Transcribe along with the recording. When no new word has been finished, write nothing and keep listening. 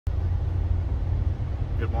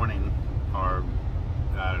good morning, or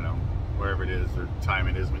I don't know, wherever it is or time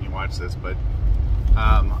it is when you watch this, but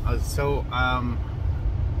I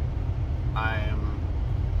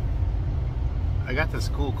got this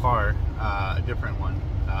cool car, a different one.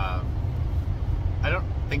 I don't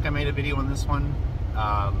think I made a video on this one.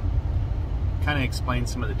 Kind of explain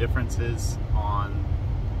some of the differences on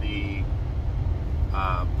the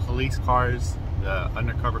police cars, the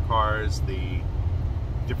undercover cars, the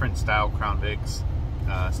different style Crown Vics,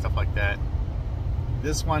 stuff like that.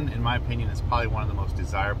 This one, in my opinion, is probably one of the most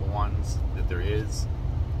desirable ones that there is.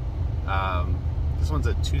 This one's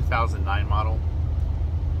a 2009 model.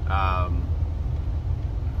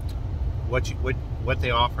 What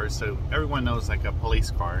they offer, so everyone knows like a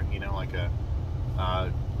police car, you know, like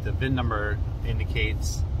the VIN number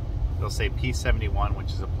indicates, they'll say P71,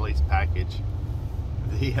 which is a police package.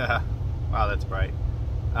 Wow, that's bright.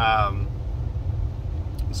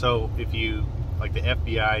 So if you, like the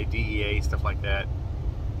FBI, DEA, stuff like that,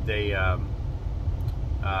 they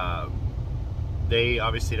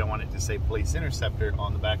obviously don't want it to say police interceptor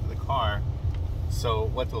on the back of the car. So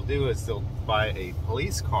what they'll do is they'll buy a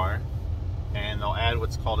police car and they'll add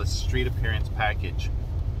what's called a street appearance package.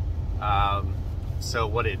 So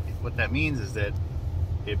what that means is that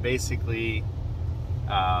it basically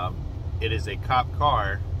it is a cop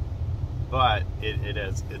car, but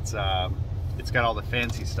it's got all the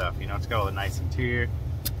fancy stuff, you know. It's got all the nice interior.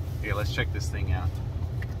 Here, let's check this thing out.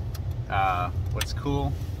 What's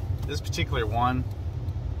cool, this particular one,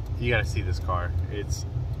 you got to see this car. It's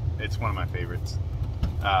one of my favorites.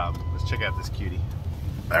 Let's check out this cutie.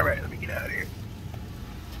 All right, let me get out of here.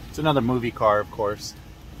 It's another movie car, of course.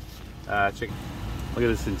 Look at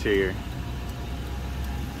this interior.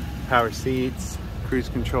 Power seats, cruise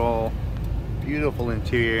control, beautiful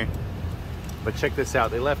interior. But check this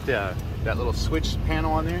out. They left that little switch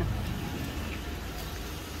panel on there.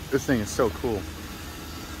 This thing is so cool.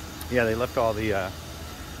 Yeah, they left all the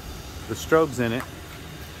strobes in it.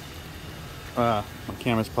 My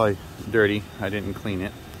camera's probably dirty. I didn't clean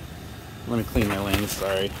it. Let me clean my lens,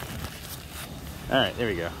 sorry. Alright, there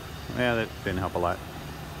we go. Yeah, that didn't help a lot.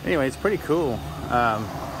 Anyway, it's pretty cool.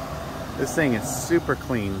 This thing is super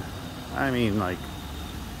clean. I mean, like,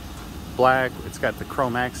 black. It's got the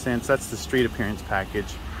chrome accents. That's the street appearance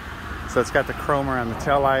package. So it's got the chrome around the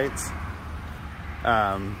taillights.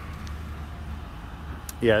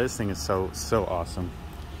 Yeah, this thing is so awesome.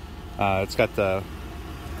 It's got the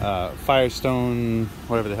Firestone,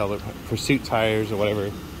 whatever the hell, Pursuit tires or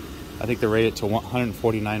whatever. I think they're rated to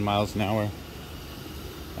 149 miles an hour.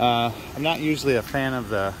 I'm not usually a fan of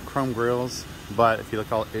the chrome grills, but if you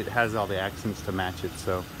look, it has all the accents to match it.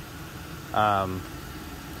 So,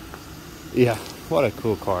 yeah, what a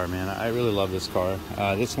cool car, man. I really love this car.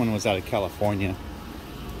 This one was out of California,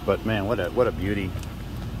 but man, what a beauty.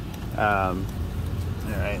 All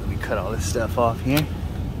right, let me cut all this stuff off here.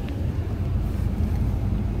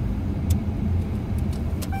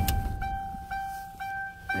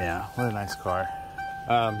 Yeah, what a nice car.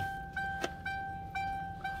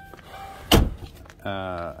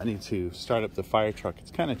 I need to start up the fire truck. It's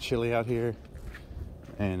kind of chilly out here.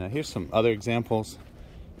 And here's some other examples.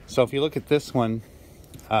 So if you look at this one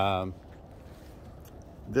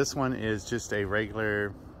is just a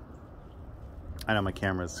regular, I know my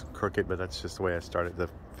camera's crooked, but that's just the way I started the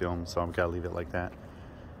film, so I'm gotta leave it like that.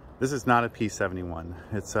 This is not a P71.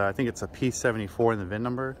 It's I think it's a P74 in the VIN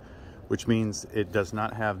number, which means it does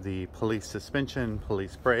not have the police suspension,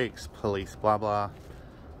 police brakes, police blah blah,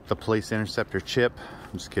 the police interceptor chip.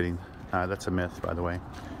 I'm just kidding. That's a myth, by the way.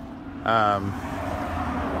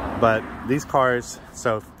 But these cars,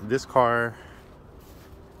 so this car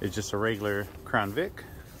is just a regular Crown Vic.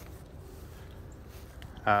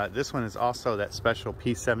 This one is also that special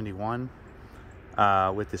P71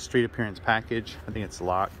 with the street appearance package. I think it's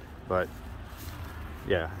locked, but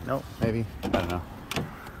yeah, nope, maybe, I don't know.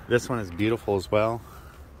 This one is beautiful as well.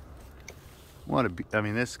 I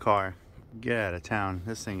mean, this car, get out of town.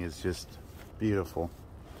 This thing is just beautiful.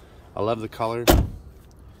 I love the color.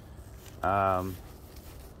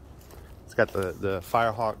 It's got the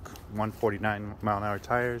Firehawk 149 mile an hour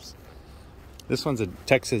tires. This one's a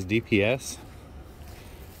Texas DPS.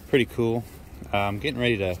 Pretty cool. I'm getting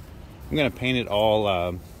ready to, I'm gonna paint it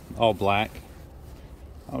all black.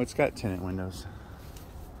 Oh, it's got tinted windows.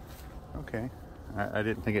 Okay. I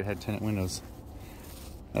didn't think it had tinted windows.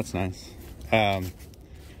 That's nice.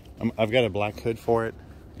 I've got a black hood for it.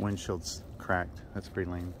 Windshield's cracked. That's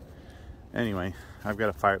pretty lame. Anyway, I've got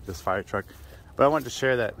to fire up this fire truck. But I wanted to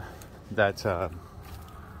share that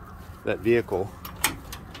vehicle,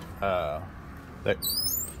 that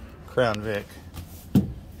Crown Vic.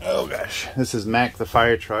 Oh gosh, this is Mac the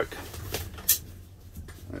fire truck.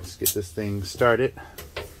 Let's get this thing started.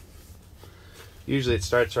 Usually it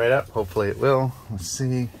starts right up. Hopefully it will. Let's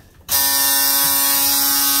see.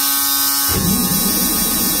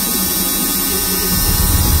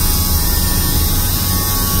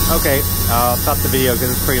 Okay, I'll stop the video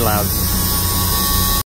because it's pretty loud.